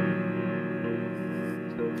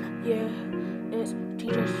Yeah, it's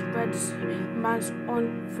TJay SRedz. Man's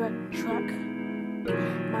on the track.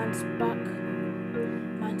 Man's back.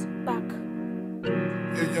 Man's back.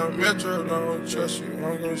 Yeah, young Metro don't trust you,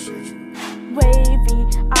 I'm gonna shoot you. Wavey,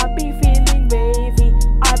 I be feeling